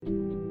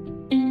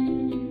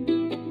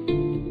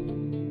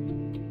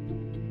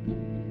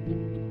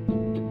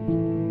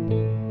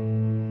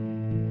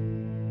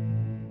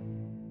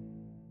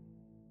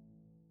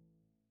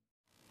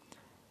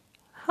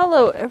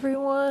Hello,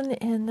 everyone,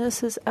 and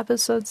this is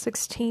episode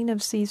 16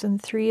 of season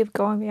 3 of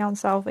Going Beyond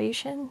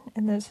Salvation,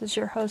 and this is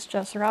your host,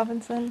 Jess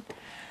Robinson.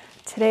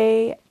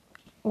 Today,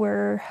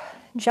 we're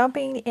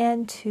jumping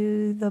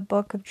into the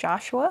book of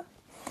Joshua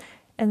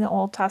in the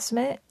Old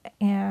Testament,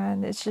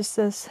 and it's just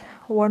this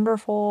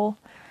wonderful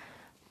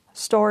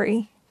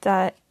story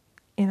that,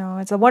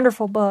 it's a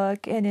wonderful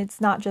book, and it's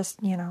not just,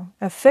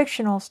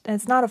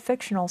 it's not a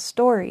fictional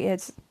story,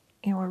 it's,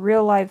 a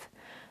real life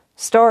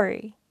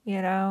story,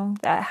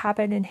 that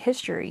happened in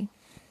history.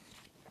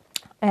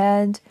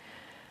 And,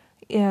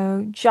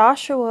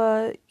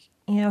 Joshua,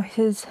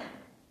 his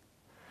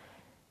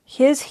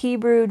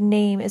Hebrew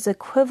name is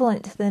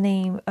equivalent to the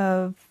name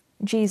of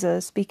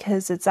Jesus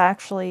because it's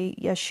actually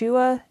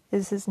Yeshua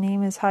is his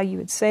name, is how you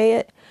would say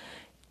it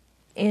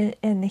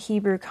in the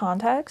Hebrew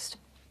context.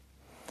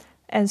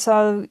 And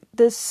so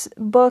this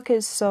book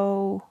is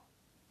so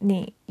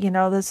neat.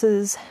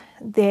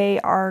 They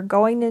are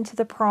going into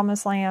the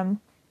promised land.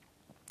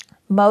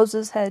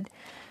 Moses had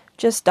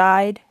just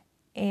died,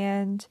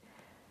 and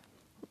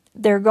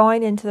they're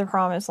going into the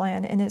promised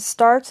land. And it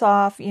starts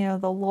off, the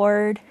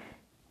Lord,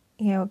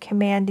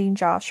 commanding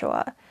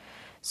Joshua.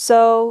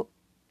 So,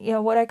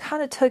 what I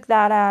kind of took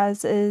that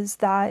as is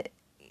that,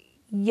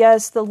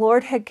 yes, the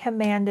Lord had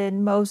commanded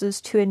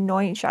Moses to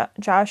anoint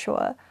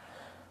Joshua,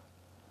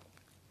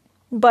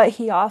 but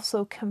he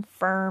also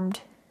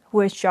confirmed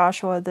with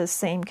Joshua the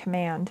same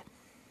command,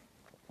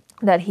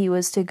 that he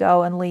was to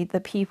go and lead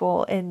the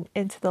people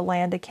into the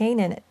land of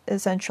Canaan,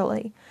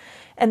 essentially.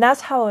 And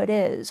that's how it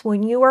is.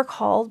 When you are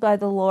called by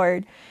the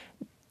Lord,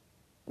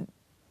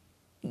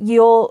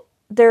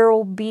 there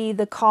will be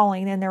the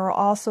calling, and there will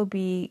also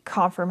be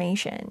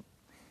confirmation.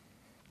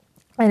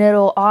 And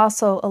it'll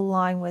also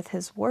align with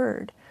his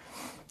word.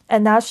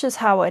 And that's just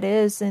how it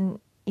is. And,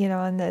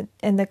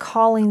 in the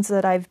callings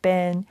that I've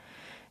been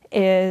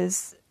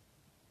is,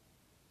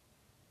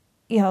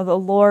 the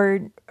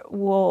Lord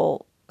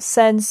will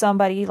send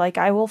somebody, like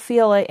I will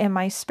feel it in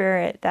my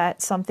spirit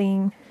that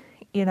something,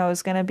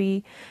 is going to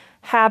be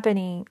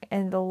happening,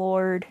 and the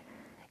Lord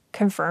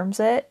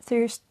confirms it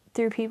through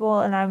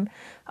people. And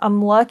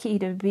I'm lucky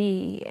to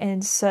be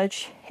in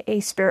such a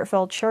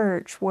spirit-filled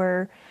church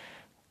where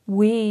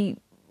we,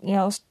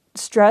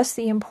 stress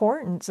the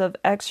importance of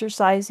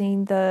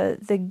exercising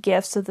the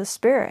gifts of the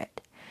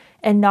Spirit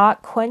and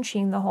not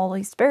quenching the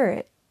Holy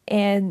Spirit.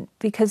 And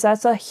because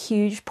that's a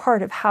huge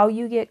part of how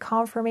you get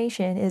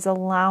confirmation, is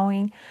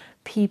allowing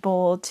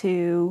people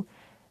to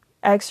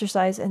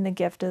exercise in the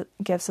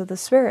gifts of the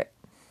Spirit,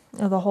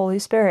 of the Holy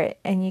Spirit,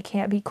 and you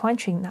can't be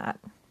quenching that.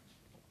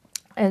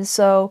 And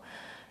so,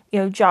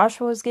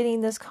 Joshua was getting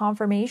this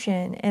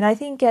confirmation, and I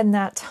think in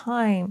that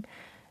time,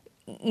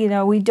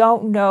 we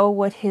don't know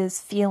what his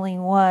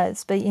feeling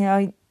was, but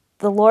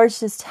the Lord's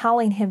just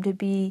telling him to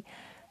be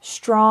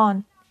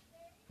strong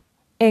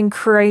and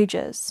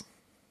courageous.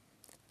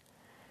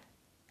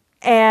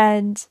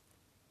 And,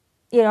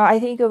 I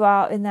think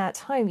about in that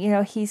time,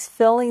 he's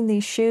filling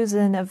these shoes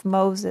in of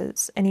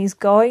Moses, and he's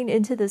going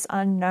into this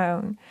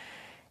unknown.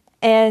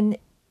 And,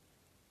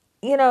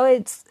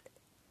 it's,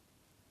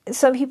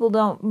 some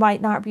people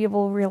might not be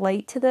able to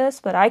relate to this,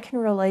 but I can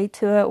relate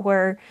to it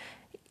where,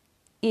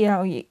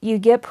 you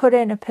get put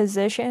in a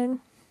position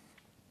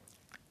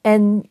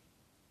and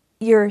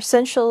you're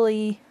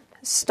essentially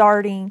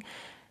starting,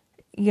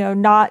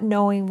 not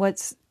knowing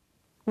what's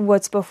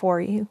before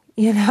you,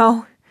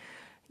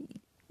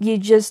 You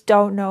just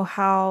don't know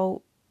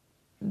how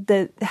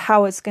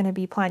it's going to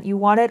be planned. You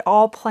want it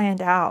all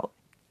planned out.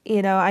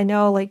 I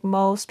know, like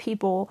most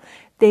people,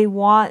 they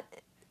want,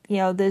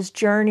 this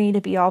journey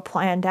to be all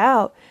planned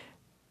out,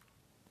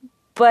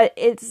 but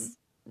it's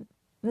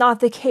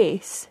not the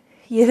case.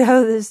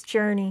 This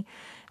journey,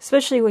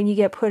 especially when you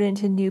get put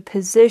into new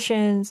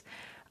positions,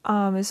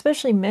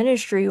 especially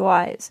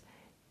ministry-wise,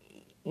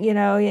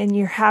 and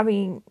you're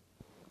having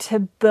to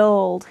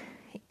build,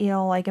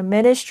 like a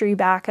ministry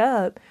back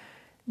up.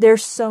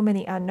 There's so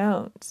many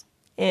unknowns,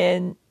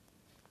 and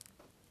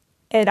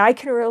I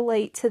can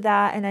relate to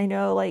that. And I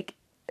know, like,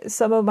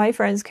 some of my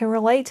friends can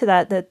relate to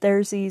that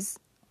there's these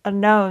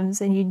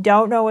unknowns and you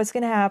don't know what's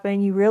going to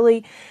happen. You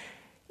really,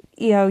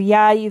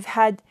 you've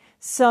had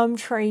some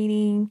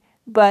training,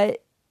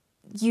 but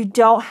you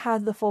don't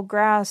have the full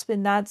grasp,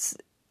 and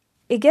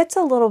it gets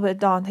a little bit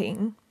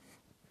daunting.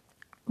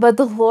 But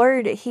the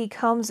Lord, he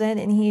comes in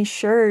and he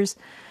assures,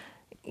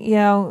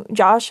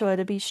 Joshua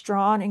to be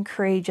strong and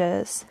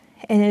courageous.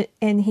 And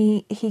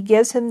he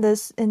gives him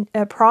this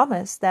a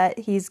promise that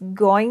he's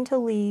going to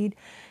lead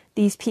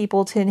these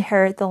people to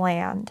inherit the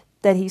land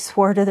that he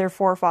swore to their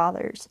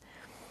forefathers.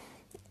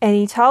 And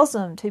he tells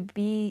him to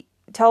be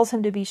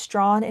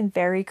strong and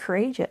very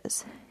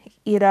courageous.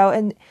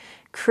 And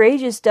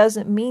courageous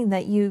doesn't mean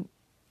that you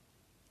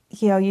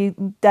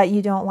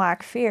don't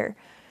lack fear.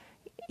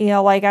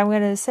 Like I'm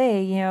going to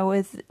say,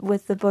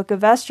 with the book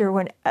of Esther,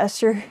 when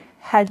Esther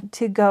had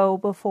to go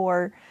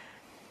before,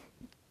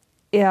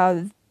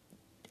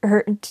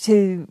 her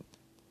into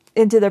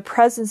the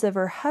presence of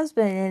her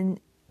husband.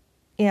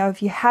 And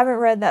if you haven't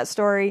read that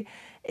story,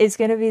 it's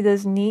going to be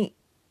this neat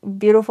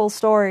beautiful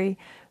story,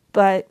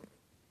 but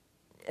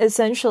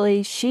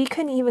essentially she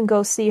couldn't even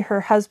go see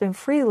her husband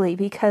freely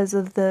because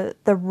of the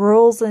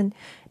rules and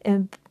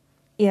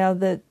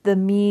the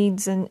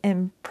Medes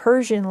and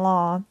Persian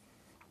law,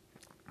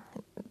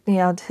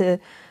 to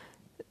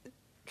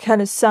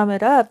kind of sum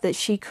it up, that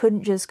she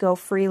couldn't just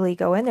freely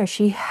go in there.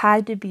 She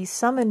had to be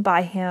summoned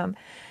by him.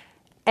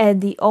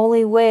 And the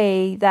only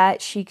way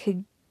that she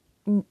could,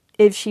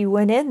 if she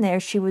went in there,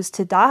 she was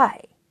to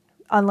die,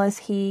 unless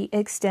he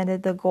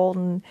extended the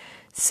golden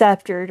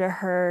scepter to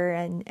her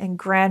and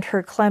grant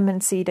her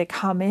clemency to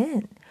come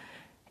in.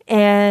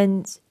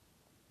 And,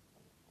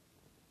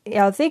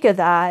 think of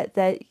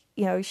that,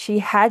 she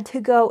had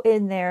to go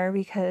in there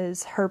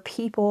because her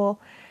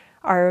people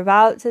are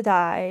about to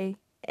die,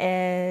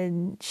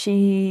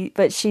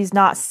 but she's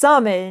not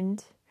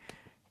summoned.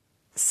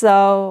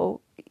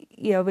 So,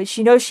 but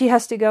she knows she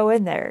has to go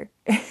in there.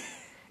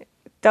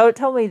 Don't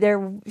tell me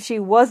she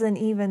wasn't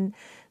even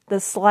the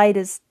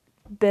slightest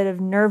bit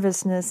of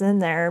nervousness in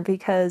there,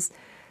 because,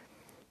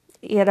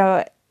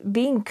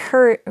 being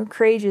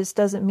courageous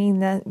doesn't mean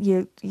that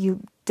you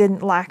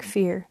didn't lack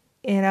fear.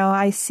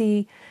 I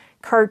see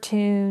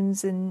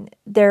cartoons, and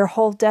their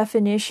whole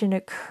definition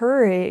of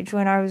courage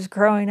when I was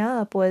growing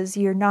up was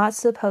you're not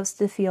supposed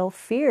to feel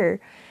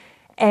fear.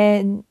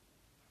 And,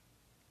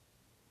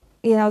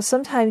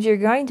 sometimes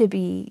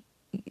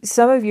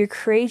some of your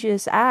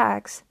courageous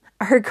acts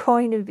are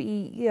going to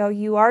be,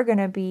 you are going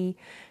to be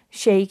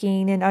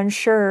shaking and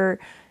unsure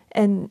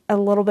and a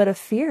little bit of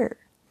fear,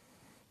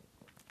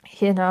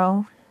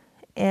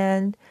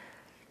 and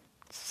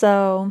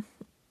so,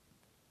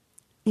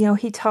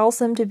 he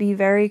tells him to be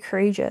very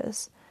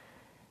courageous,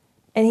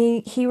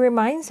 and he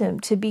reminds him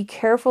to be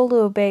careful to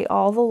obey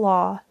all the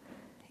law,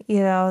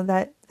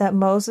 that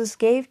Moses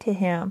gave to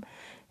him.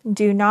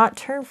 Do not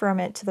turn from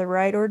it to the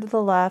right or to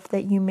the left,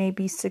 that you may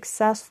be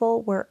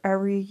successful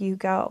wherever you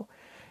go.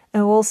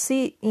 And we'll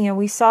see,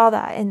 we saw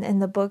that in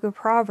the book of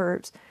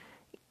Proverbs,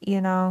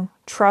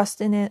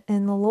 trust in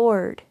the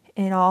Lord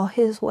in all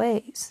his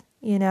ways,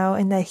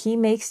 and that he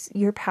makes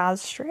your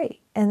paths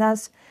straight. And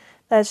that's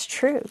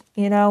true.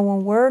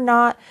 When we're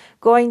not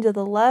going to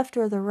the left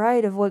or the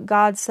right of what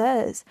God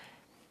says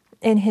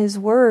in his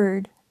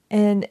word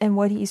and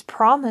what he's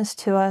promised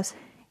to us,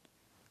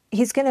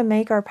 he's going to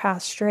make our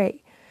path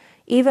straight,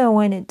 even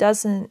when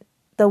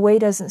the way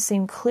doesn't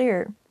seem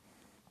clear.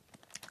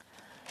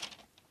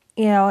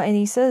 And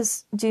he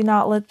says, do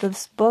not let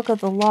this book of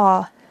the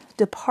law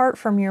depart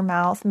from your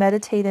mouth,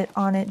 meditate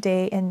on it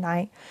day and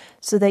night,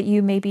 so that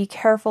you may be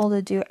careful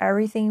to do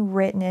everything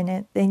written in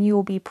it. Then you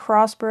will be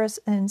prosperous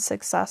and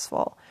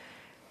successful.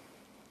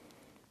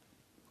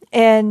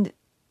 And,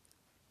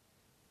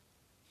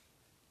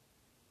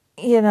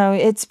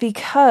 it's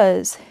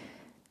because,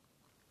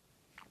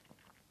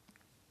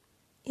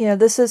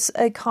 this is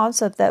a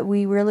concept that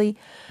we really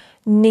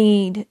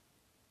need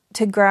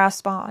to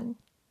grasp on,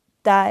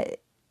 that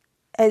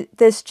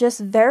this just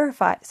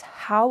verifies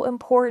how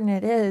important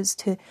it is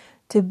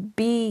to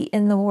be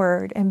in the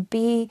Word and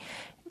be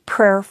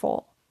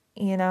prayerful,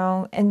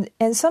 and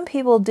some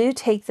people do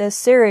take this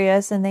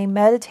serious and they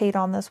meditate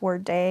on this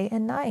Word day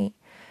and night.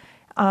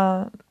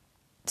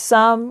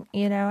 Some,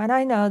 and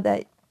I know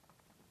that,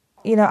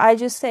 I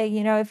just say,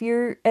 if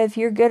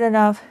you're good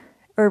enough,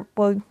 or,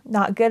 well,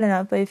 not good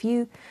enough, but if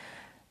you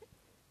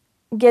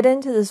get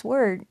into this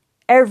Word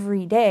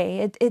every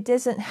day, it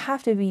doesn't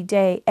have to be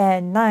day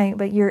and night,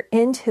 but you're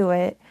into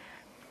it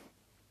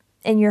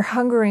and you're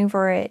hungering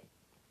for it,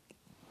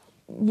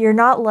 you're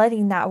not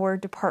letting that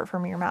word depart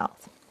from your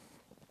mouth.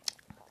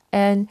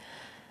 And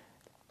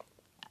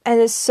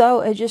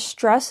it just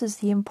stresses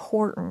the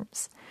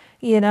importance,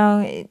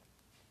 it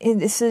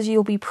says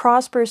you'll be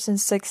prosperous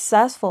and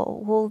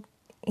successful. Well,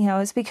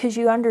 it's because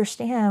you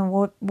understand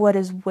what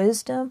is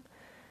wisdom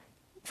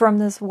from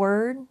this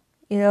word,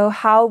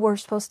 how we're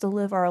supposed to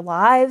live our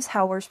lives,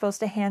 how we're supposed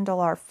to handle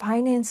our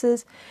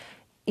finances,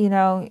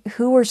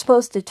 who we're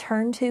supposed to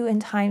turn to in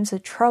times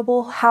of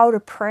trouble, how to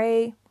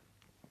pray,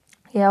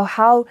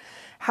 how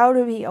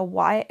to be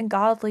a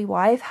godly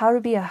wife, how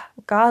to be a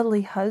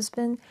godly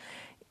husband.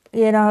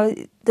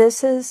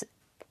 This is,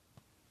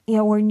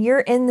 when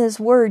you're in this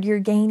word, you're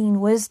gaining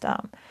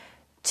wisdom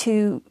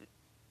to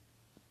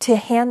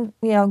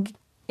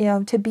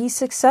be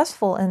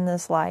successful in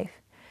this life.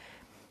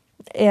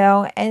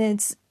 And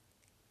it's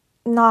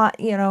not,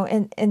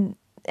 in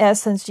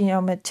essence,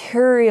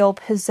 material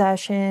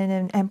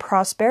possession and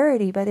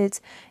prosperity, but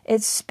it's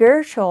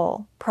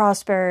spiritual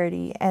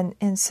prosperity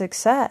and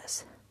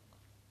success.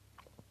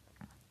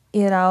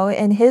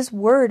 And his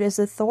word is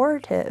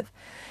authoritative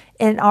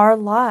in our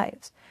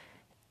lives.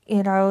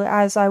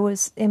 As I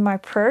was in my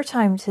prayer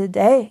time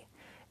today,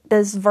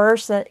 this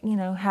verse that,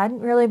 hadn't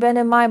really been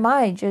in my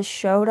mind just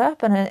showed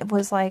up, and it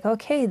was like,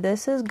 okay,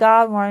 this is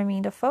God wanting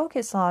me to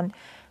focus on.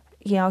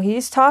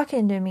 He's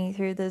talking to me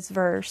through this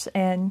verse.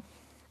 And,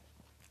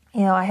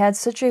 I had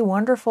such a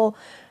wonderful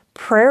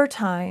prayer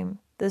time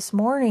this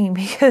morning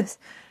because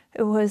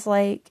it was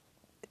like,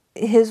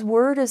 His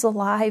word is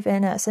alive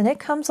in us, and it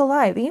comes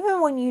alive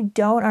even when you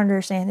don't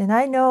understand. And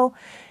I know,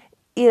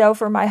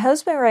 for my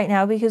husband right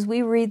now, because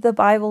we read the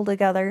Bible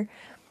together,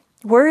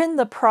 we're in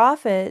the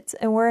prophets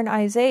and we're in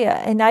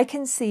Isaiah, and I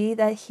can see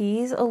that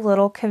he's a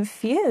little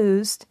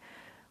confused.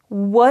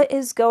 What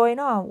is going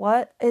on?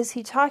 What is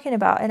he talking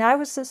about? And I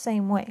was the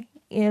same way,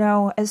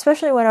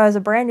 especially when I was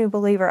a brand new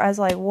believer. I was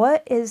like,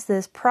 what is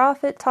this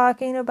prophet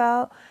talking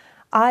about?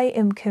 I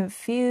am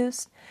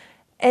confused.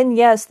 And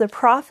yes, the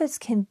prophets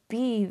can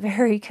be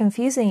very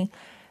confusing,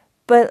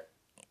 and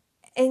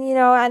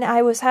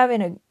I was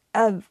having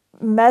a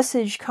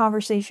message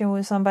conversation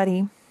with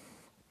somebody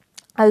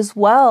as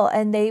well,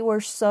 and they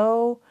were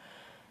so,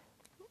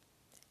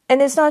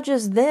 and it's not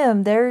just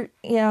them, there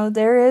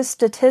is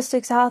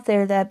statistics out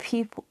there that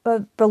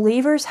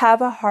believers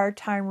have a hard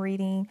time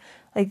reading,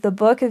 like the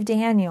book of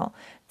Daniel,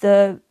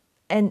 and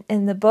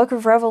the book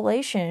of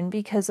Revelation,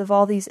 because of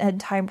all these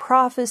end time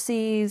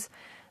prophecies.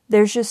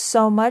 There's just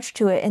so much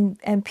to it,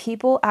 and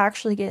people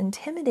actually get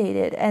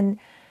intimidated. And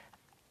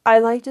I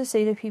like to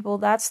say to people,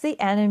 that's the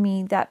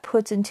enemy that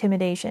puts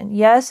intimidation.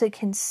 Yes, it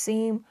can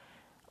seem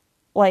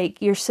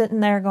like you're sitting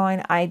there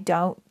going, I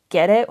don't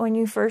get it when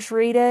you first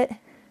read it,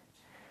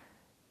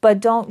 but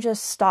don't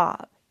just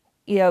stop,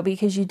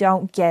 because you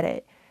don't get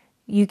it.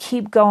 You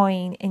keep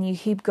going and you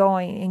keep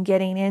going and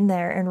getting in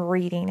there and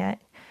reading it.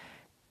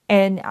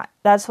 And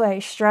that's why I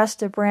stress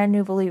to brand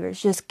new believers,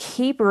 just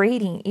keep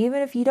reading,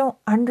 even if you don't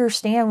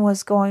understand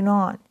what's going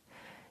on.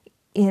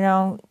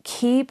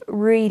 Keep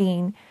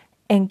reading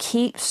and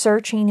keep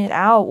searching it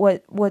out,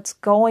 what's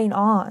going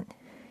on,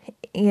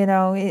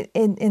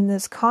 in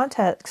this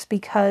context,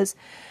 because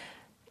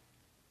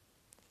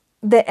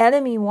the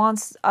enemy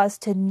wants us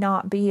to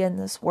not be in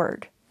this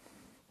word.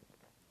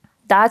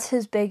 That's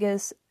his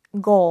biggest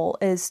goal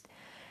is,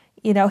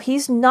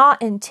 he's not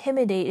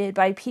intimidated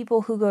by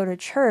people who go to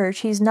church.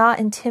 He's not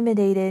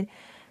intimidated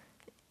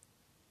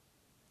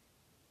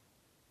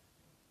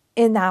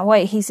in that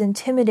way. He's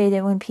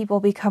intimidated when people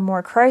become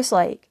more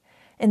Christ-like.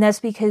 And that's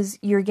because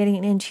you're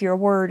getting into your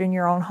word in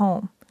your own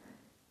home.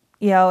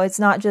 It's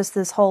not just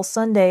this whole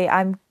Sunday,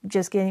 I'm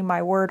just getting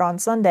my word on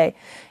Sunday.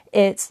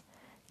 It's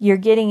you're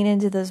getting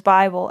into this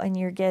Bible and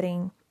you're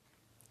getting,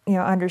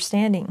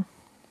 understanding.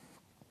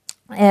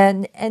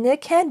 And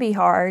it can be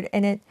hard,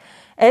 and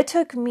it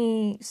took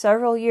me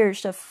several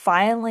years to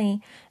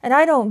finally, and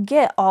I don't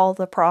get all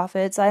the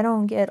prophets, I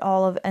don't get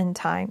all of end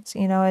times,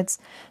 it's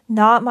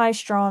not my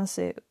strong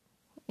suit,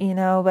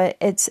 but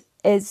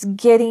it's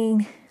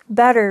getting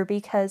better,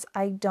 because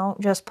I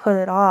don't just put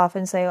it off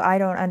and say, I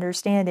don't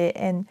understand it,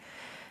 and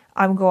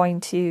I'm going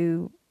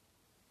to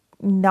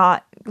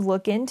not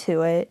look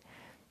into it.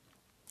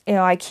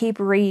 I keep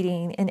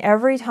reading, and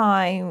every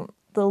time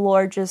the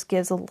Lord just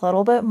gives a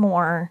little bit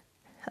more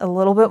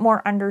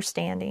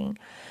understanding.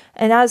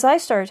 And as I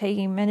start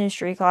taking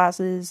ministry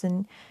classes,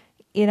 and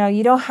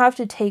you don't have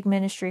to take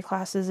ministry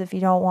classes if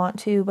you don't want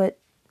to, but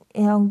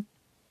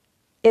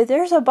if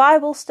there's a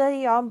Bible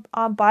study on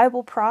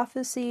Bible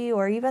prophecy,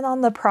 or even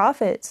on the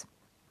prophets,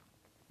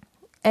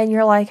 and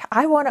you're like,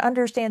 I want to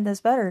understand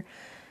this better,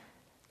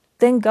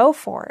 then go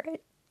for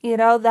it.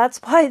 That's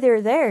why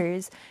they're there,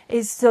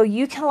 is so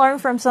you can learn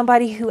from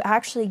somebody who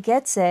actually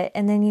gets it,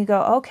 and then you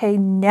go, okay,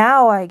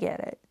 now I get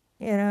it.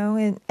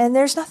 And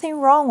there's nothing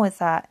wrong with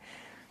that.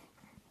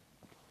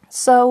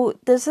 So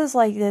this is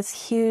like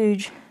this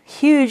huge,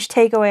 huge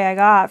takeaway I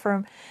got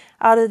from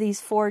out of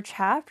these 4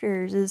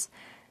 chapters is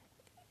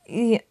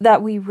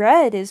that we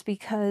read, is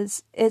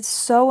because it's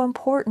so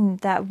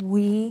important that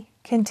we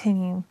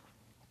continue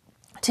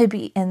to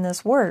be in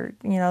this word.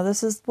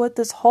 This is what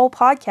this whole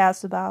podcast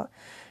is about,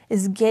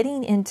 is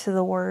getting into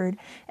the word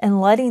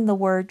and letting the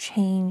word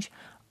change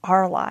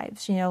our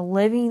lives,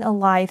 living a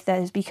life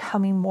that is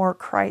becoming more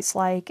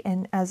Christ-like,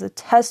 and as a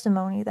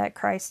testimony that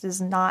Christ is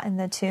not in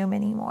the tomb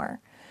anymore.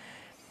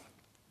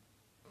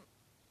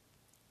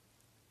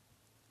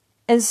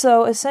 And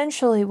so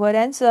essentially what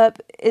ends up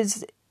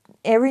is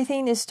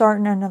everything is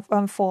starting to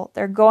unfold.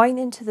 They're going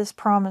into this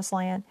promised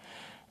land.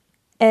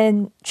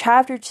 And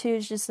chapter 2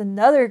 is just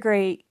another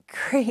great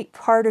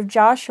part of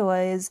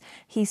Joshua, is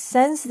he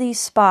sends these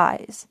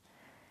spies.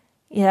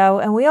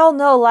 And we all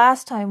know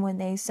last time when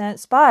they sent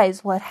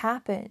spies, what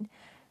happened.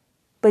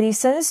 But he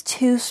sends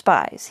 2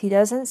 spies. He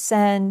doesn't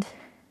send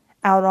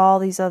out all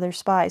these other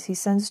spies. He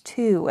sends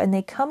 2. And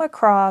they come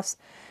across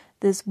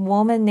this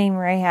woman named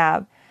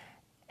Rahab.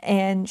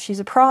 And she's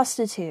a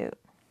prostitute.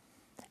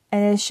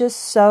 And it's just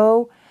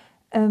so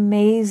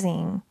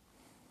amazing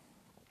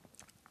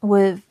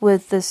with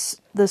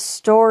the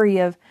story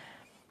of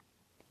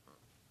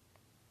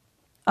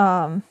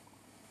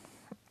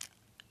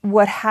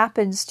what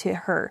happens to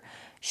her.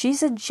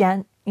 She's a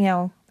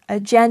Gentile,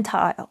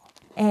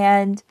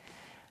 and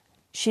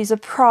she's a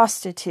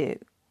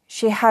prostitute.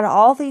 She had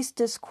all these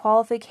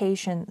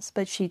disqualifications,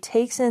 but she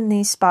takes in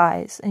these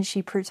spies and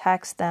she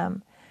protects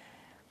them.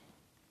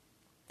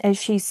 As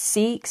she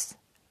seeks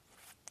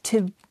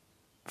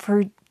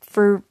for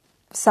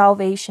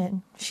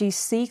salvation, she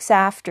seeks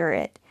after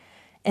it,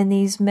 And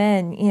these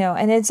men,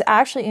 and it's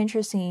actually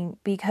interesting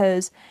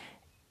because,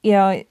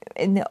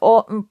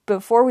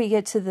 before we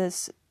get to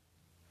this,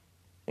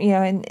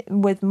 and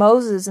with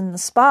Moses and the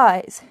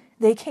spies,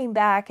 they came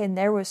back and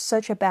there was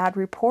such a bad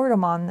report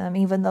among them,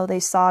 even though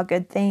they saw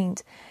good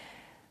things.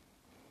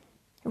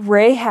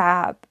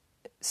 Rahab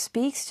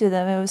speaks to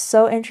them. It was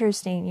so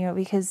interesting,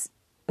 because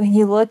when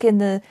you look in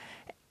the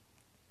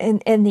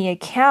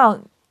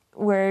account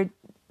where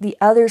the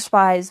other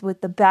spies with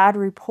the bad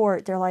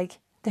report, they're like,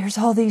 there's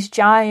all these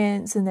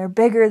giants and they're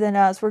bigger than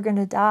us, we're going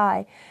to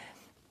die.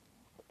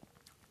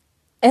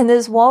 And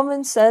this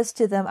woman says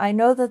to them, I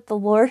know that the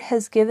Lord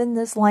has given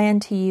this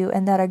land to you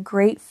and that a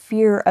great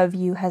fear of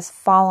you has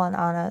fallen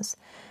on us,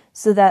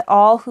 so that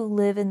all who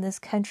live in this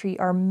country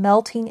are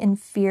melting in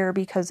fear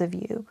because of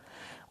you.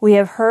 We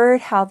have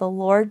heard how the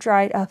Lord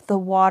dried up the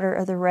water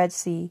of the Red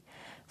Sea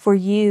for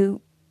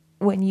you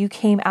when you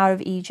came out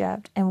of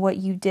Egypt, and what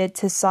you did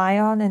to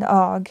Sihon and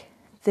Og,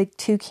 the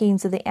 2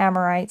 kings of the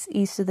Amorites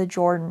east of the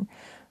Jordan,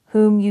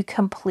 whom you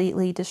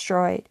completely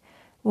destroyed.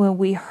 When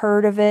we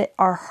heard of it,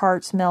 our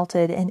hearts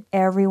melted, and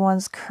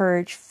everyone's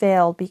courage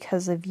failed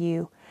because of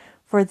you.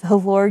 For the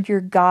Lord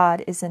your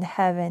God is in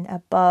heaven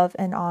above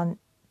and on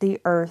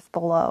the earth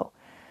below.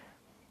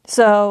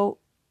 So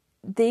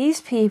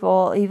these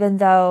people, even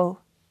though,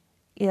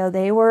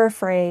 they were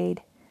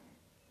afraid,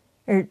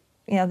 or,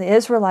 the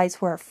Israelites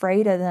were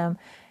afraid of them,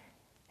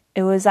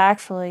 it was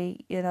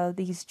actually,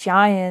 these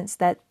giants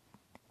that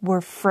were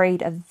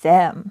afraid of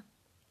them,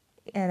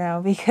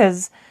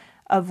 because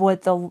of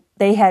what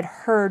they had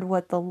heard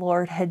what the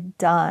Lord had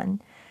done.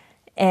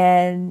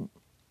 And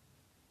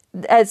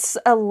that's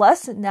a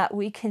lesson that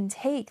we can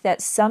take,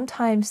 that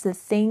sometimes the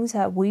things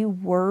that we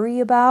worry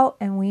about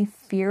and we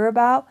fear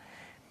about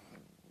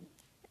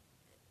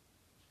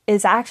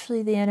is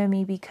actually the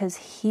enemy, because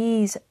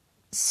he's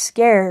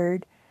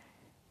scared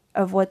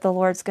of what the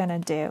Lord's going to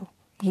do.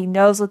 He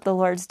knows what the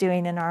Lord's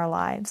doing in our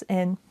lives.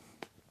 And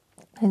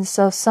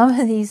so some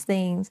of these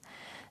things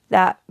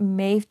that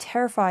may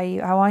terrify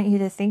you, I want you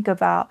to think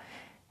about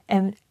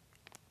and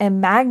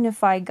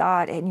magnify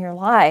God in your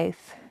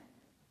life,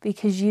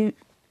 because you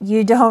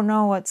don't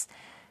know what's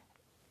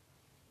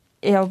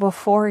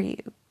before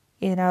you.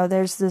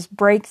 There's this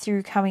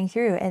breakthrough coming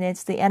through, and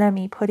it's the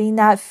enemy putting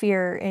that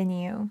fear in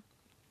you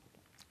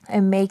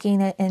and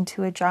making it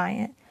into a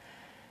giant.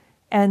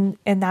 And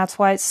that's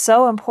why it's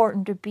so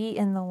important to be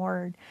in the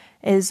Word,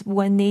 is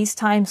when these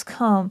times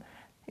come,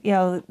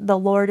 the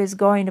Lord is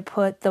going to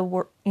put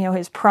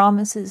His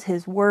promises,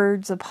 His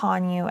words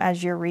upon you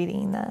as you're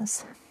reading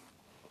this.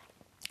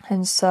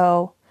 And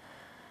so,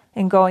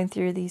 and going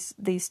through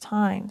these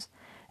times.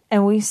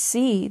 And we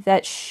see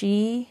that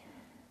she,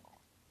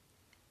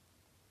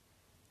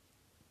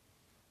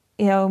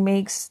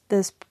 makes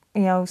this,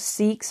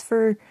 seeks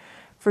for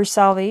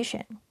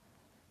salvation.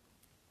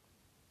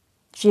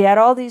 She had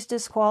all these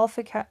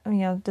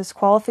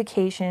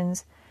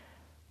disqualifications,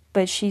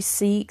 but she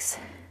seeks,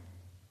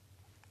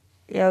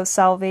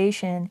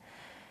 salvation.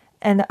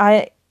 And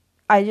I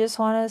just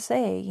want to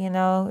say,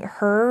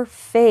 her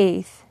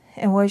faith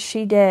and what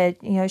she did,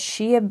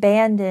 she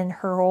abandoned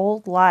her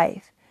old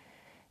life.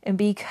 And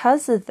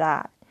because of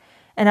that,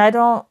 and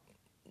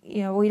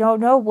we don't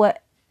know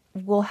what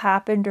will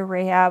happen to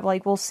Rahab.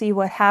 Like, we'll see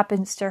what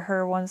happens to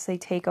her once they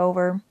take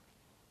over,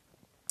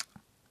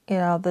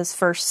 this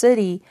first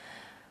city.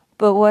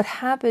 But what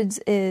happens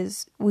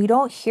is, we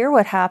don't hear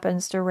what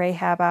happens to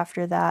Rahab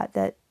after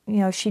that,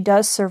 she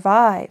does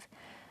survive.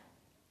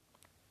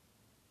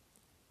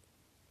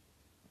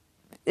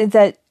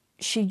 That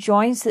she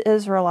joins the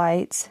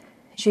Israelites.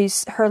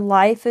 Her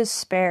life is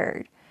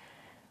spared.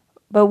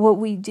 But what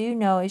we do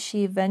know is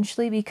she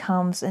eventually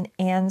becomes an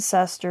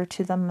ancestor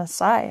to the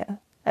Messiah,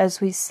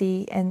 as we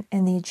see in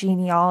the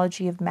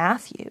genealogy of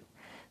Matthew,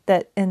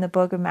 that in the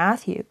book of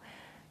Matthew.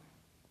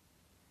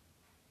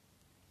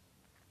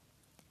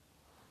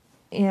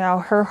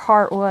 Her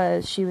heart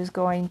was, she was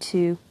going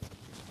to,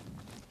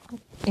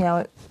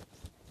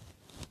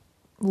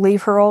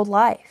 leave her old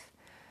life.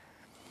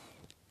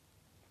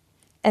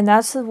 And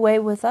that's the way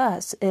with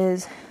us,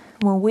 is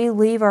when we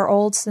leave our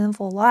old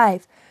sinful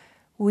life,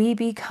 we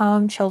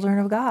become children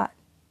of God,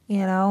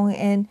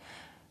 and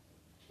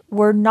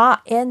we're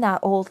not in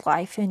that old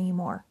life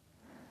anymore.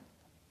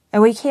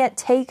 And we can't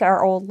take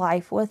our old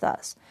life with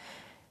us.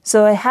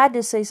 So it had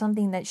to say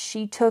something that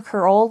she took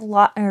her old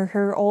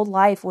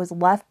life was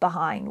left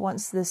behind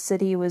once the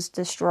city was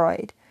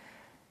destroyed.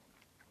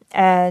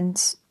 And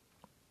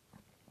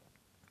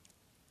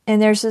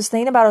there's this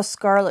thing about a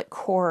scarlet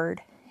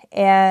cord,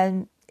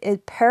 and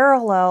it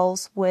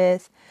parallels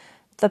with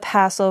the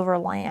Passover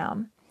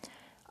lamb,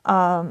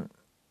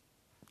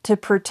 to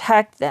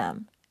protect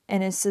them.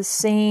 And it's the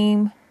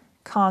same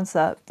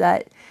concept,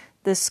 that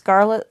the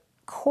scarlet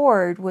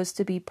cord was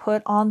to be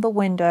put on the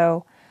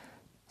window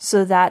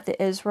so that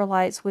the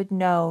Israelites would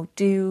know,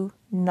 do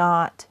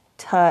not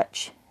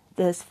touch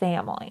this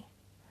family,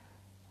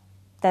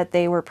 that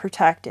they were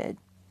protected.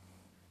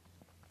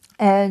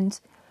 And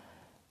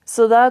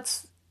so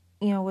that's,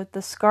 with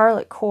the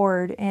scarlet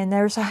cord. And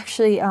there's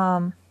actually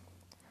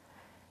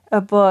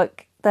a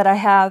book that I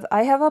have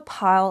a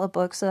pile of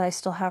books that I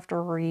still have to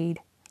read.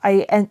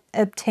 I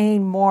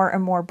obtain more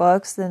and more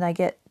books than I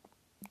get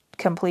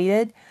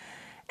completed.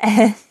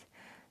 And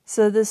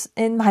so this,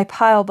 in my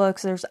pile of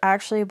books, there's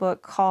actually a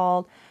book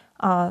called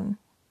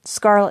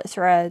Scarlet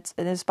Threads.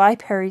 It is by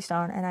Perry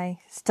Stone, and I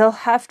still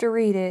have to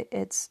read it.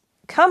 It's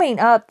coming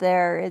up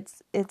there.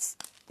 It's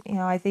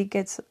I think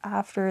it's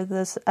after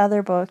this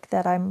other book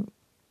that I'm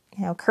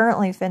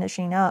currently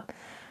finishing up.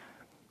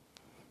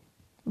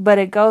 But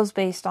it goes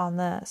based on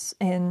this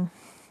and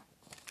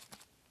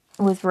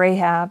with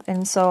Rahab,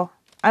 and so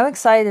I'm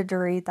excited to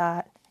read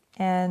that,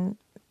 and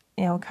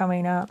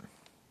coming up.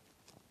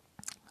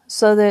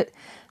 So that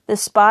the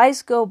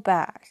spies go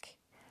back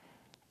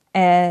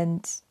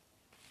and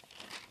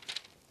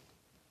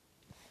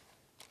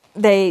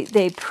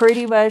they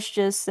pretty much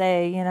just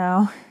say,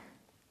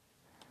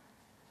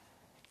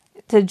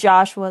 to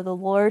Joshua, the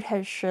Lord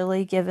has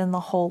surely given the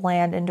whole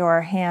land into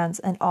our hands,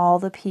 and all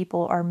the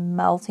people are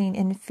melting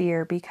in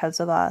fear because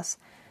of us.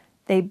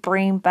 They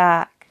bring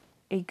back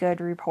a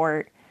good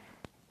report,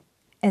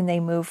 and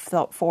they move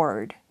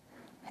forward.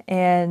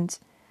 And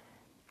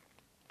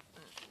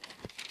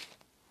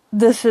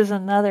this is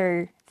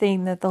another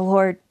thing that the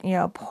Lord,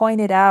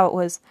 pointed out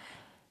was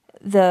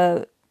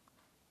the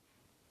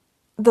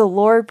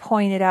Lord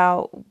pointed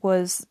out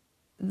was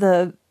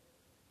the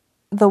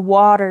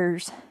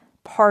waters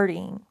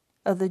parting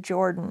of the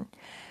Jordan.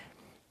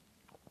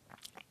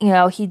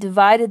 He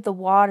divided the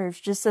waters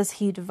just as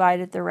he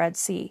divided the Red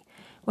Sea.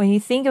 When you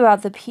think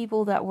about the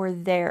people that were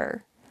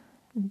there,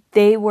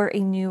 they were a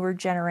newer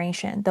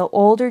generation. The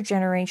older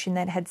generation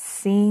that had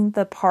seen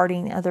the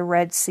parting of the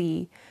Red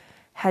Sea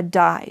had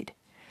died.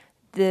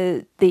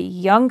 The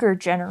younger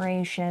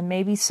generation,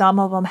 maybe some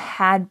of them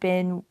had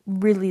been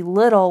really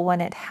little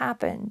when it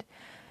happened,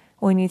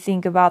 when you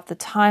think about the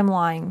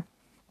timeline.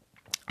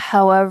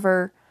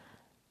 However,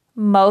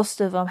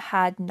 most of them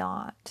had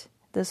not.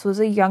 This was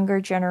a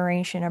younger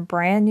generation, a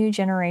brand new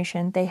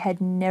generation. They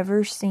had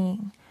never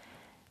seen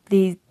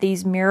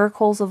these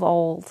miracles of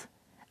old,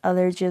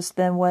 other just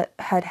than what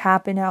had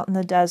happened out in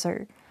the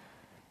desert.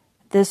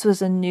 This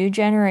was a new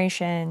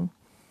generation,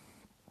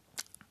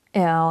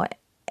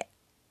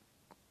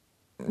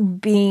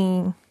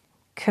 being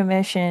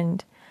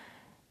commissioned,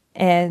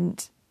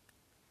 and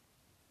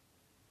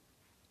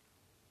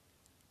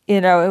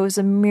it was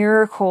a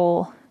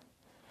miracle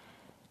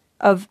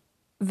of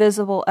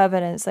visible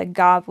evidence that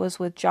God was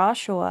with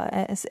Joshua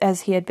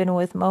as he had been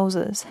with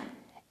Moses.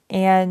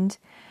 And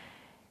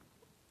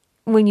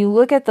when you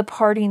look at the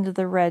parting of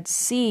the Red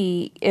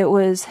Sea, it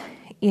was,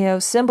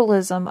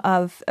 symbolism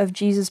of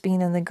Jesus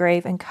being in the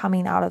grave and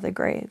coming out of the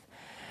grave.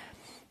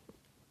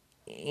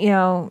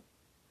 In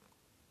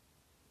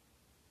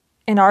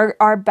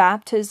our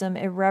baptism,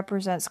 it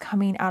represents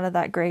coming out of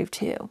that grave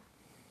too.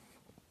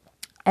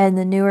 And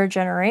the newer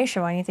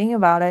generation, when you think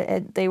about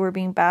it, they were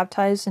being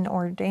baptized and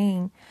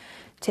ordained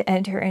to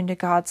enter into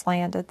God's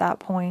land at that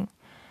point.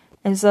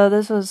 And so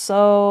this was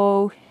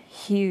so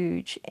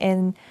huge.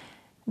 And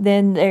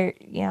then there,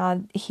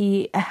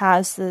 he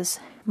has this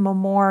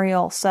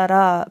memorial set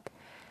up,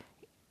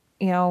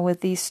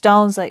 with these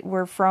stones that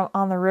were from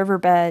on the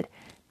riverbed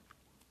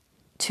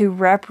to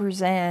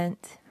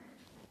represent,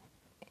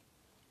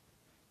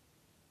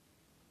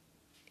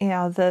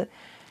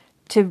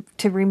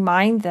 to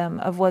remind them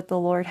of what the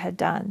Lord had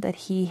done, that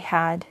he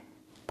had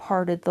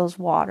parted those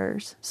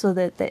waters so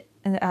that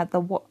at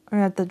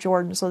the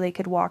Jordan, so they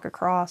could walk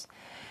across.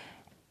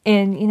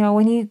 And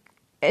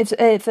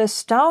if a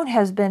stone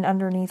has been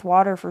underneath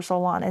water for so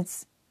long,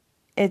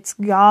 it's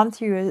gone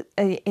through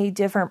a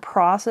different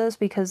process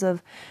because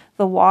of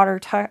the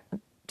water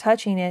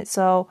touching it.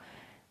 So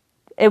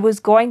it was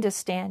going to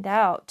stand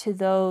out to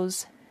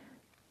those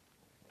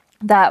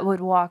that would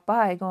walk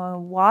by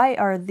going, why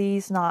are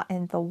these not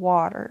in the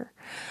water?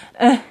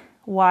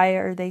 Why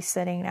are they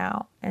sitting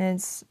out? And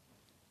it's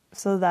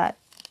so that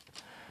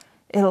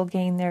it'll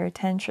gain their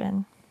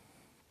attention.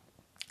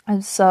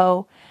 And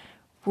so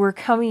we're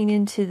coming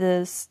into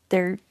this,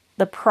 the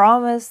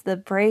promise, the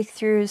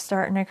breakthrough is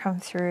starting to come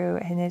through,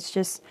 and it's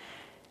just,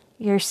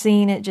 you're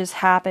seeing it just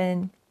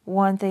happen,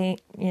 one thing,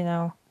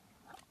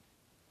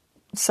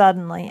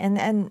 suddenly.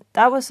 And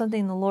that was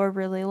something the Lord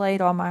really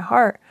laid on my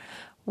heart,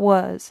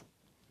 was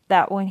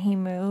that when he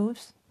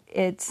moves,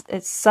 it's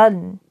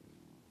sudden.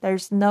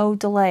 There's no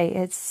delay.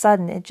 It's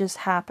sudden. It just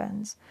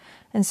happens.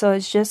 And so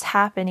it's just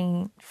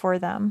happening for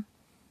them.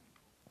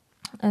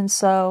 And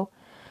so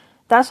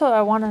that's what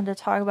I wanted to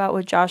talk about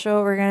with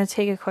Joshua. We're going to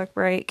take a quick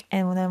break,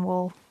 and then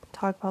we'll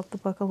talk about the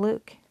book of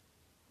Luke.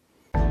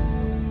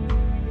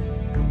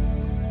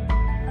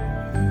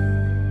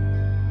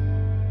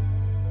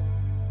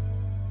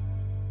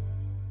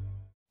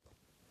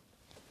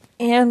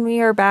 And we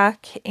are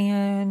back,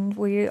 and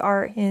we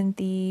are in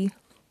the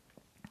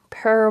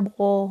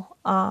parable,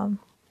 and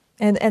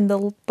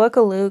the book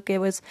of Luke. It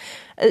was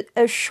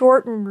a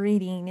shortened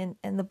reading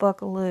in the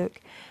book of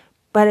Luke,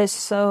 but it's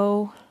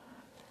so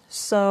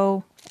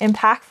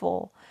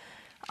impactful.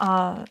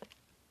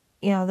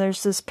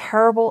 There's this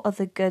parable of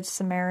the Good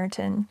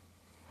Samaritan.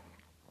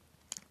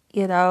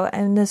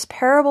 And this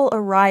parable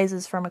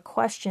arises from a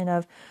question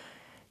of,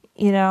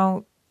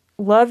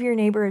 love your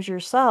neighbor as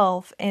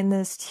yourself. And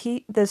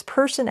this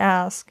person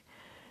asks,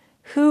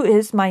 who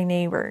is my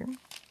neighbor?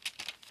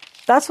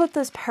 That's what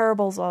this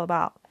parable's all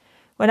about.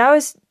 When I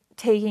was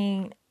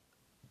taking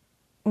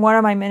one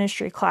of my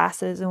ministry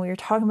classes and we were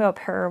talking about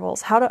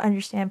parables, how to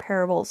understand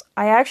parables,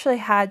 I actually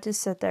had to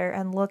sit there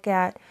and look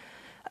at,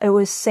 it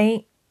was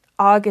St.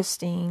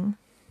 Augustine,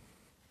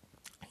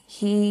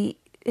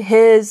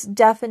 his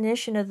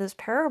definition of this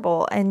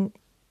parable, and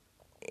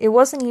it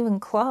wasn't even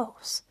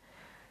close.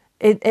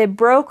 It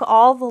broke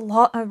all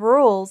the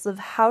rules of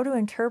how to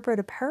interpret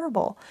a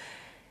parable.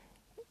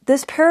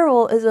 This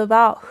parable is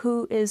about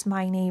who is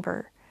my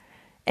neighbor.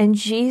 And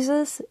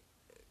Jesus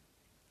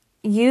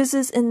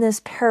uses in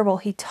this parable,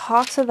 he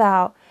talks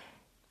about,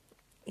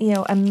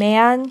 a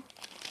man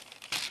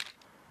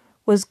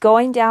was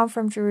going down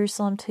from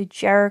Jerusalem to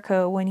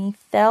Jericho when he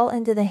fell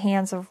into the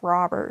hands of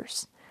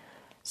robbers.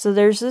 So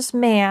there's this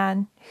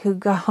man who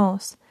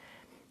goes,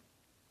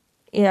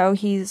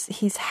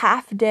 he's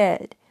half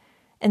dead.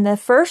 And the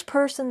first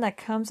person that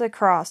comes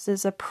across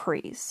is a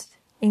priest.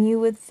 And you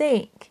would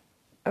think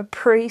a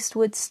priest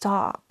would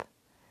stop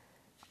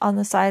on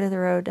the side of the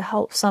road to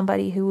help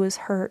somebody who was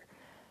hurt.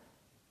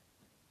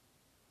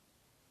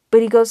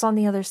 But he goes on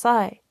the other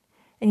side.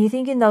 And you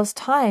think in those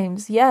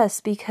times,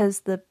 yes,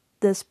 because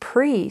this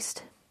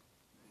priest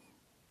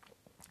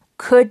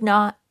could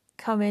not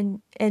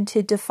come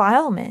into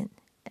defilement,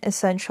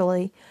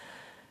 essentially.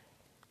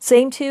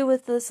 Same too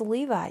with this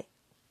Levite.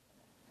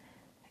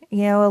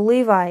 A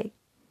Levite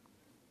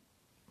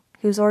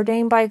who's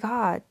ordained by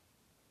God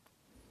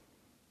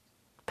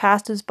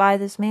passes by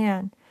this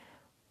man.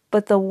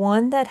 But the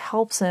one that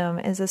helps him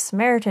is a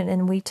Samaritan.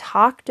 And we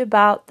talked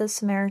about the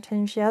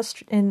Samaritans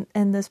in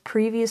this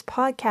previous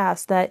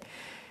podcast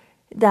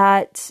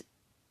that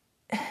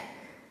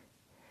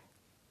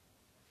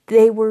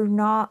they were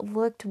not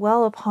looked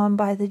well upon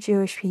by the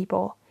Jewish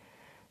people.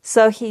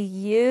 So he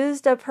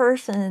used a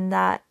person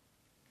that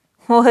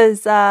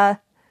was an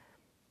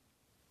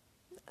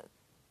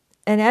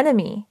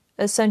enemy,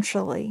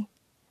 essentially,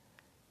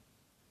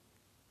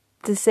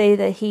 to say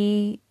that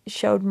he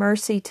showed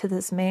mercy to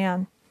this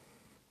man.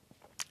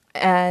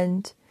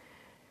 And,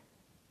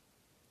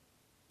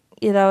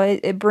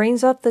 it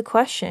brings up the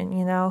question,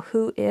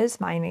 who is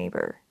my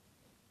neighbor?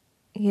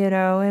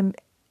 And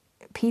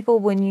people,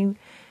 when you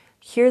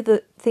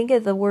think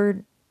of the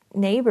word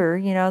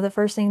neighbor, the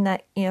first thing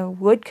that,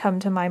 would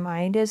come to my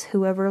mind is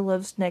whoever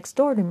lives next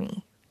door to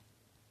me.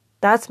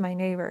 That's my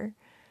neighbor.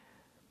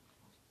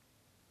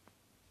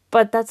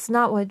 But that's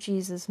not what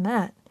Jesus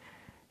meant.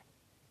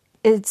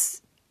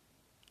 It's,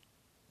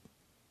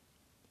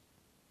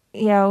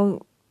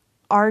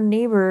 our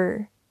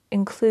neighbor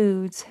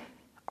includes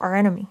our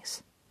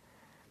enemies.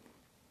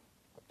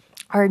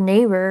 Our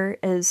neighbor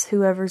is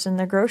whoever's in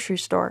the grocery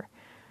store.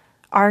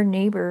 Our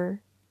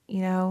neighbor,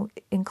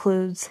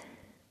 includes,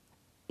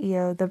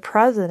 the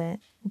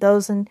president,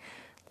 those in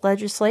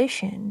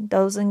legislation,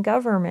 those in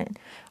government.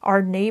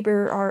 Our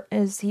neighbor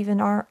is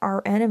even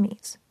our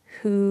enemies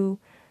who,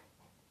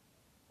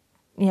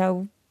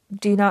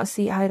 do not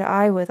see eye to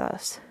eye with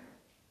us,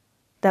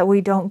 that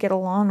we don't get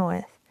along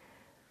with.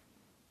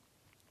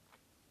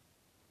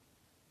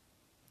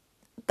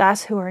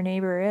 That's who our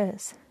neighbor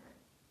is.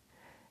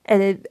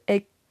 And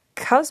it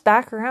comes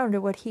back around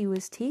to what he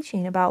was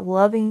teaching about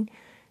loving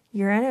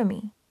your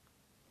enemy.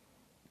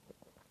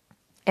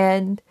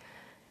 And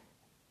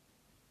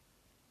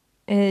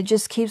it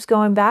just keeps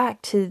going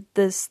back to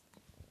this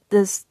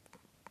post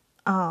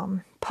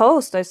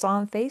I saw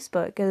on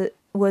Facebook. It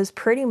was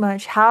pretty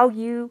much how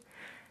you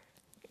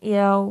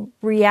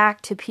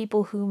react to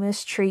people who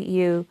mistreat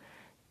you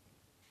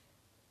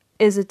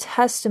is a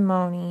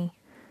testimony,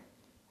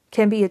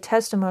 can be a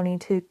testimony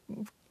to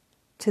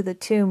the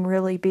tomb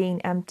really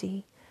being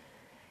empty.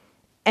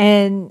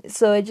 And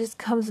so it just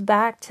comes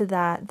back to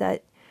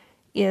that,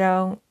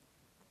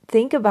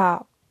 think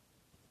about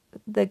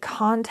the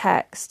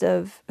context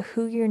of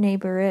who your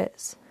neighbor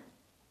is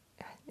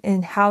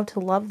and how to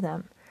love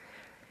them.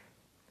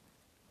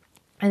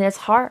 And it's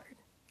hard.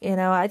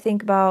 I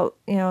think about,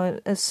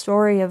 a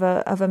story of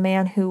a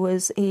man who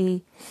was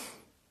he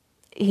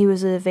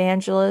was an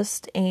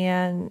evangelist,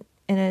 and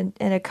in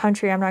a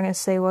country, I'm not going to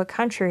say what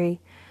country,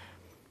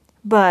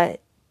 but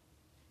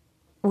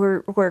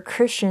where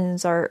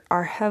Christians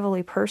are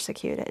heavily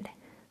persecuted.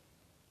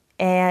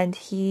 And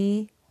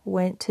he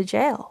went to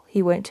jail.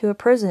 He went to a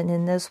prison,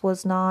 and this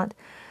was not,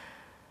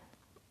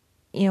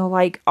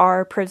 like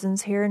our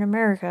prisons here in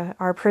America.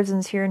 Our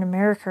prisons here in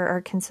America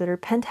are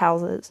considered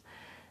penthouses.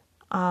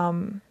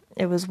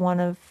 It was one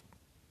of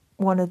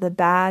the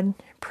bad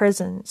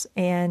prisons,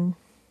 and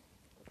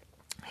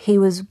he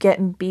was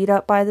getting beat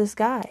up by this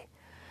guy.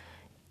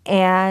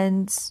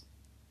 And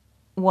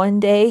one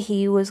day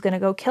he was going to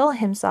go kill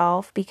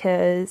himself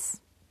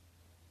because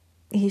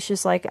he's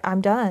just like,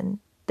 I'm done.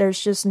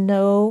 There's just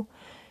no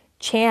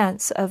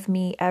chance of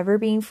me ever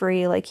being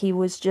free. Like, he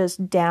was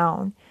just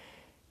down.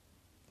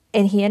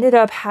 And he ended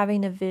up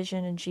having a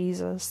vision of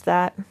Jesus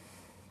that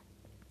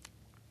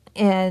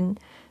And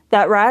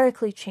that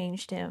radically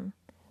changed him.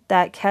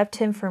 That kept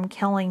him from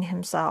killing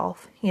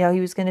himself. He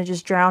was going to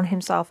just drown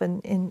himself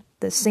in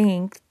the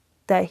sink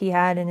that he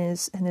had in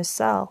his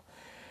cell.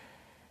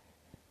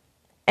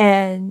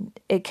 And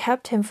it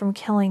kept him from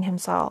killing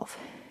himself.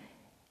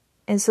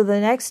 And so the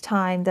next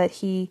time that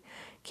he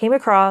came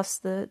across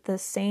the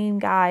same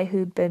guy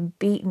who'd been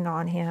beaten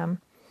on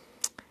him,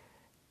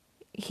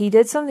 he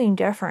did something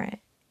different.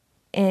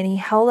 And he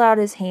held out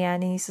his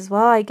hand and he says,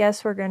 well, I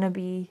guess we're going to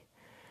be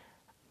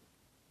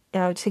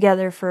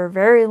together for a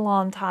very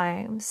long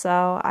time.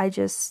 So I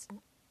just,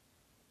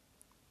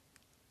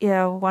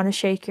 want to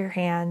shake your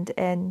hand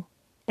and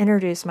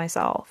introduce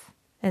myself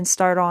and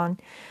start on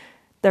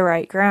the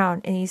right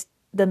ground. And he's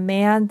the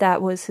man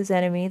that was his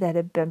enemy, that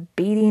had been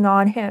beating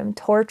on him,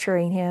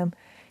 torturing him.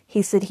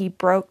 He said he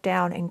broke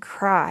down and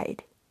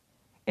cried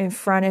in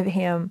front of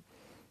him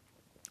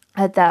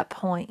at that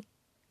point.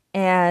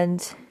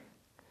 And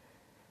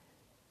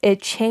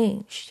it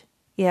changed,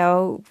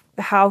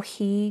 how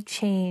he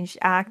changed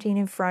acting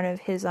in front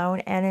of his own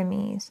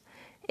enemies.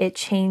 It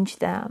changed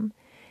them.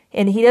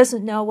 And he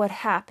doesn't know what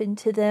happened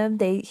to them.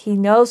 He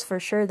knows for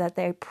sure that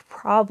they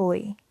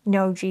probably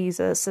know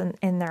Jesus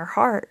in their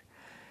heart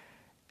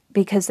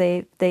because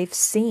they've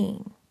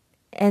seen.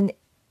 And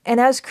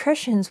as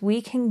Christians,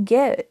 we can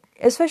get,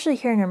 especially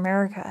here in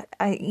America,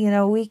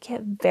 we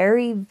get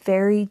very,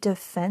 very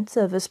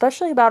defensive,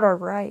 especially about our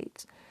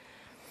rights.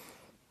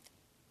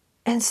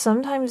 And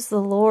sometimes the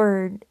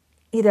Lord,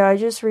 I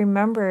just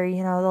remember,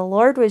 the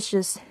Lord was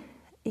just,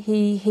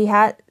 he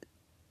had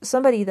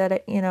somebody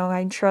that,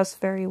 I trust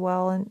very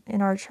well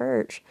in our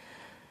church.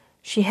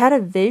 She had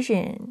a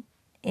vision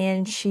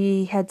and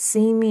she had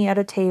seen me at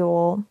a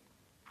table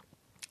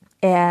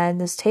and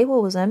this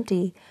table was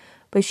empty,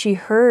 but she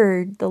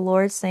heard the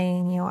Lord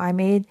saying, I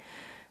made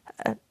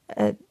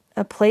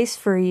a place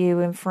for you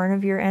in front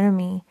of your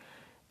enemy.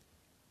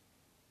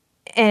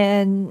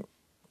 And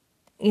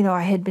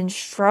I had been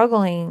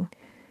struggling,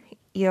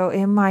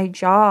 in my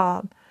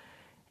job,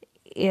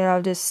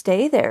 to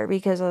stay there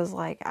because I was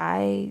like,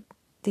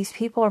 these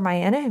people are my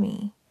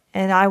enemy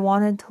and I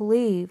wanted to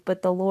leave,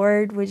 but the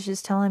Lord was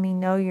just telling me,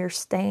 no, you're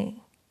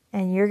staying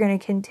and you're going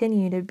to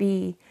continue to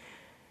be,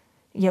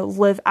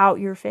 live out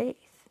your faith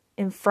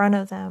in front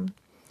of them.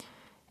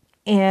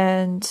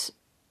 And,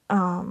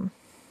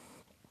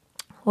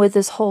 with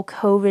this whole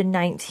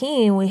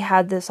COVID-19, we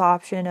had this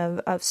option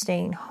of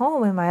staying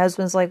home. And my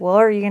husband's like, well,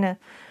 are you going to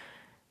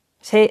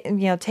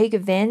take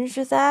advantage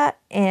of that?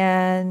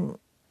 And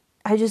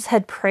I just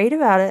had prayed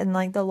about it. And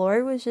like the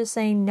Lord was just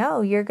saying, no,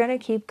 you're going to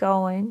keep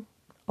going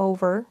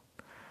over,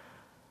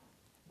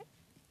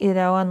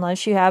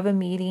 unless you have a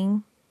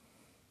meeting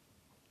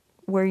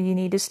where you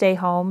need to stay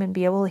home and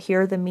be able to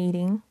hear the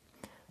meeting.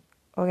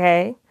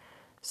 Okay.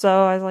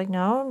 So I was like,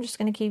 no, I'm just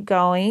going to keep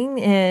going.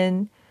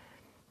 And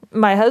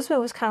my husband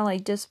was kind of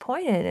like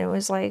disappointed and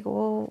was like,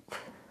 well,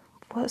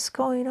 what's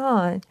going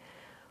on?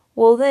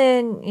 Well,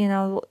 then,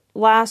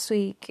 last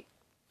week,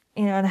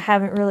 and I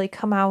haven't really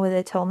come out with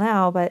it till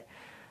now, but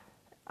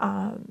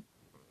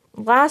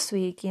last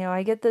week,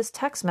 I get this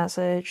text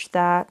message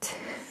that,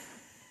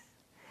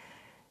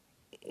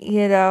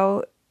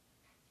 you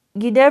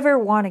never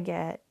want to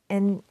get.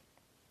 And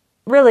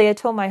really, I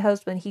told my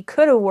husband he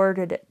could have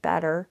worded it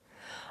better.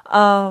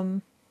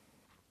 But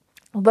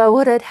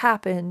what had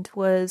happened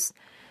was,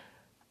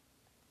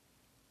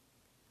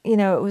 it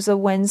was a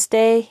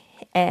Wednesday,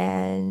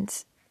 and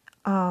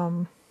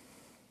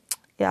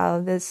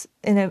this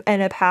in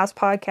a past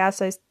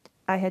podcast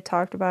I had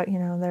talked about,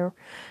 there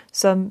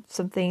some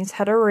things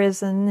had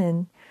arisen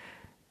and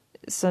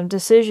some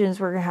decisions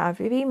were going to have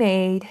to be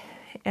made,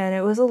 and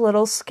it was a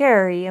little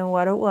scary. And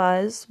what it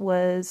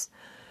was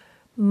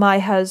my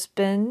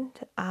husband,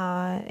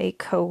 a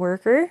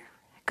coworker,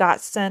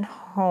 got sent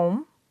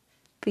home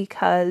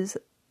because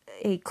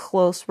a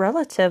close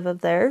relative of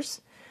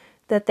theirs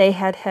that they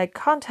had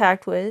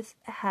contact with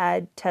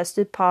had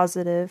tested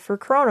positive for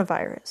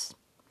coronavirus.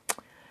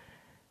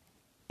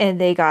 And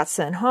they got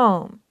sent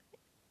home.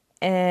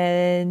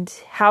 And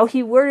how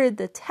he worded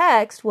the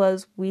text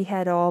was, we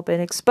had all been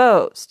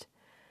exposed.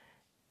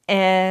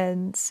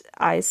 And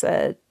I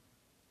said,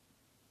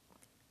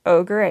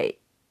 oh, great.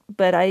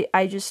 But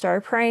I just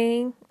started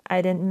praying.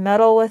 I didn't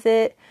meddle with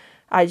it.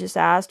 I just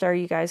asked, are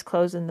you guys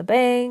closing the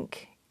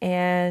bank?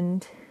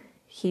 And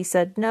he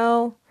said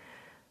no.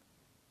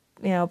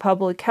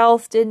 Public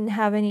health didn't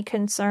have any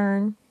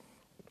concern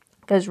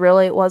because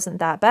really it wasn't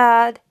that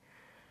bad.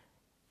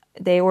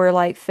 They were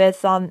like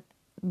 5th on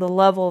the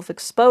level of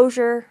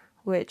exposure,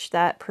 which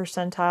that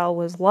percentile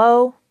was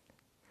low.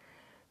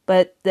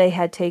 But they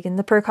had taken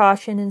the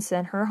precaution and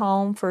sent her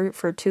home for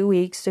 2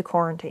 weeks to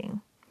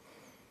quarantine.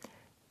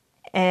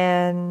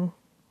 And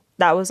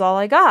that was all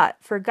I got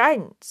for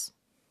guidance.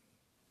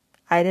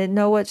 I didn't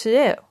know what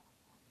to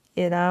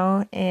do,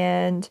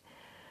 and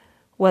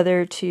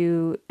whether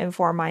to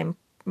inform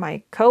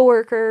my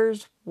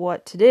coworkers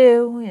what to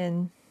do.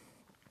 And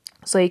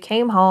so he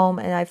came home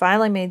and I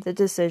finally made the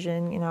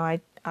decision.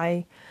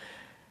 I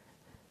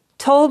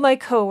told my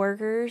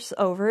coworkers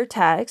over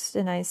text,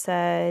 and I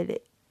said,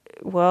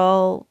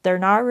 well, they're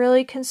not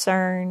really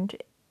concerned,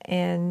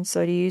 and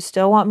so do you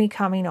still want me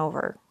coming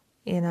over?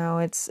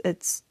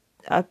 It's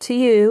up to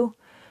you,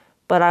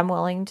 but I'm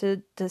willing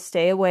to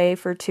stay away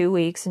for 2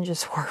 weeks and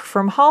just work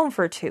from home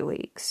for 2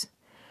 weeks.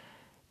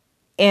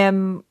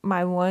 And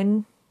my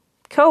one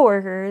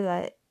coworker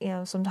that,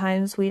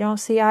 sometimes we don't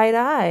see eye to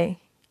eye,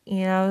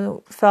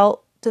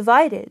 felt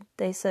divided.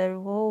 They said,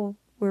 well,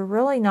 we're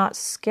really not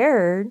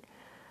scared,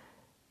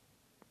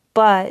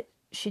 but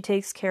she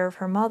takes care of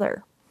her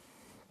mother,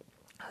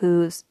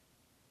 who's,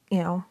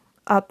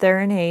 up there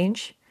in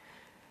age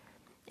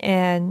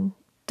and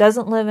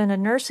doesn't live in a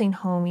nursing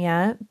home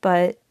yet,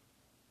 but,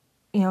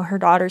 her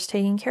daughter's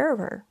taking care of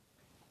her.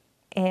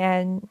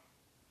 And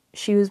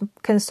she was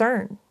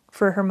concerned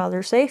for her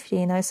mother's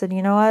safety. And I said,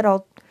 you know what,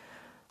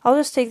 I'll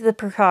just take the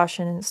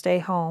precaution and stay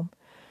home,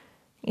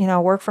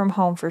 work from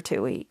home for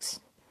 2 weeks.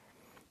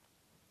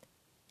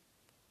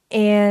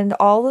 And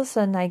all of a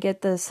sudden I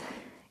get this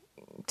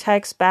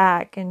text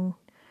back, and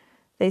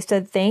they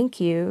said, thank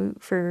you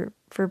for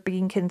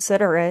being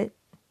considerate.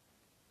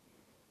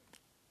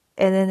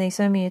 And then they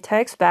sent me a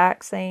text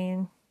back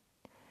saying,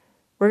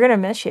 we're going to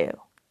miss you.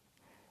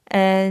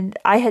 And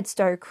I had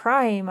started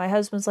crying. My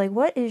husband's like,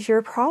 what is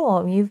your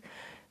problem? You've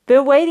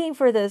been waiting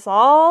for this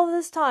all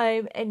this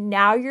time, and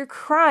now you're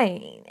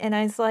crying. And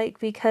I was like,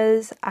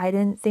 because I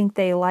didn't think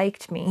they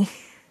liked me.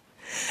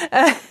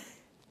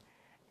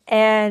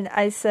 And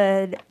I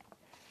said,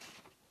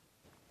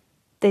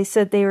 they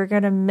said they were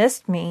going to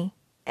miss me.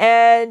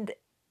 And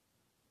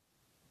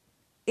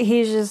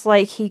he's just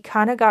like, he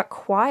kind of got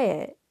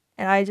quiet.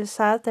 And I just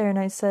sat there and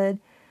I said,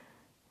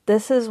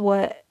 this is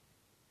what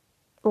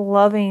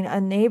loving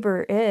a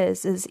neighbor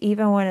is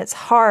even when it's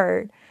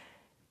hard,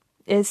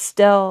 is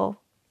still,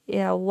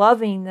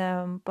 loving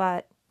them,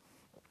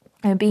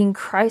 and being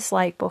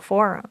Christ-like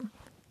before them.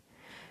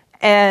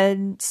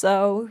 And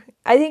so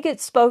I think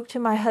it spoke to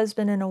my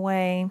husband in a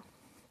way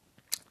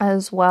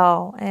as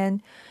well.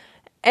 And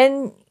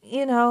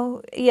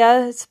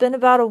it's been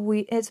about a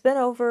week. It's been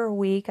over a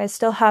week. I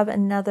still have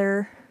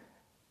another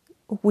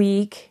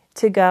week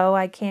to go.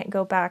 I can't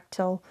go back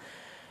till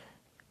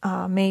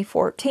May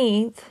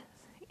 14th,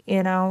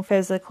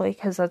 physically,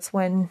 because that's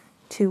when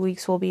 2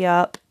 weeks will be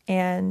up.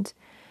 And,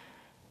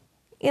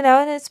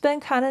 and it's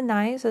been kind of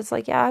nice. It's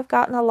like, yeah, I've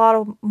gotten a lot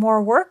of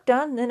more work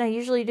done than I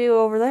usually do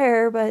over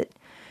there.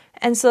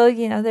 And so,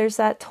 there's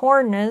that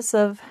tornness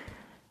of,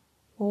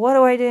 well, what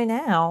do I do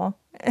now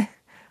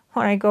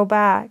when I go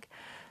back?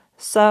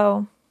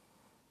 So,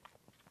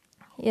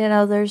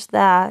 there's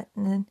that.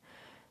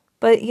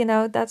 But,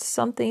 that's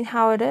something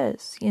how it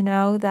is,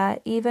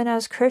 that even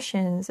as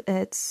Christians,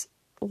 it's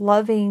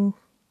loving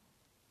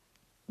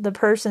the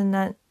person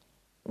that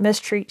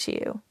mistreats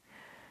you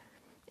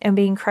and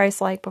being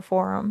Christ-like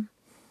before them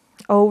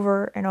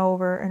over and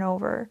over and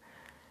over.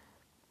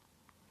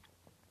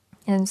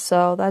 And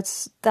so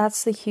that's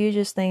the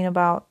hugest thing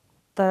about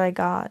that I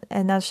got.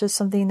 And that's just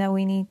something that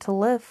we need to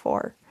live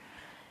for.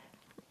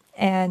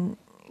 And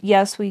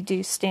yes, we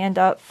do stand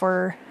up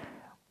for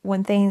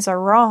when things are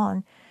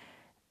wrong,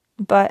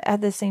 but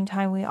at the same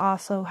time, we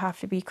also have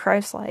to be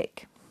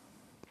Christ-like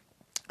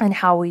in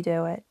how we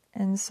do it.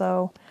 And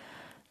so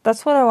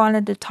that's what I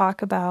wanted to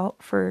talk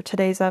about for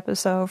today's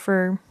episode.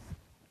 For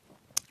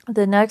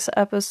the next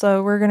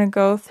episode, we're going to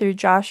go through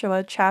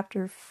Joshua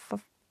chapter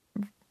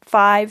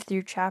 5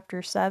 through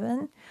chapter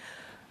 7.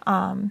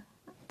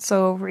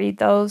 So read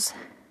those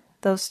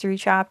 3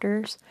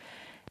 chapters.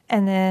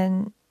 And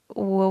then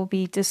we'll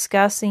be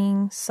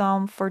discussing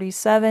Psalm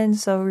 47.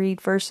 So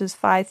read verses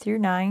 5 through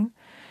 9.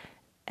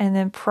 And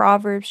then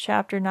Proverbs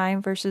chapter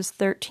 9, verses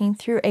 13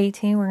 through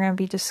 18. We're going to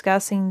be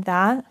discussing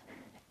that.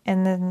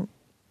 And then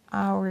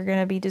we're going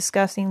to be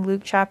discussing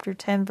Luke chapter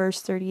 10,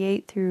 verse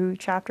 38 through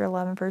chapter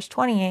 11, verse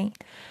 28.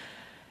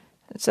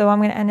 So I'm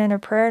going to end in a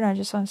prayer, and I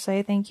just want to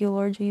say thank you,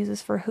 Lord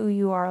Jesus, for who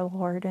you are,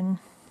 Lord. And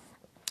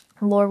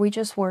Lord, we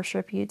just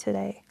worship you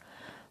today.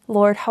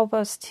 Lord, help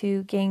us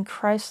to gain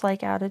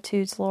Christ-like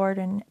attitudes, Lord.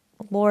 And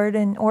Lord,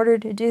 in order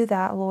to do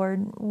that,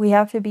 Lord, we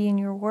have to be in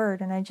your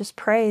word. And I just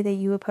pray that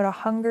you would put a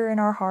hunger in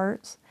our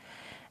hearts,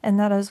 and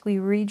that as we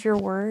read your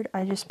word,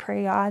 I just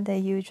pray, God, that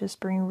you would just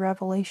bring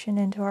revelation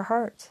into our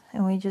hearts.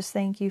 And we just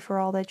thank you for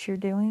all that you're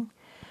doing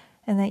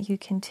and that you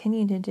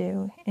continue to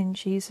do. In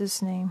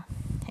Jesus' name,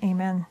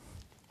 amen.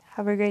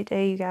 Have a great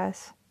day, you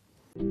guys.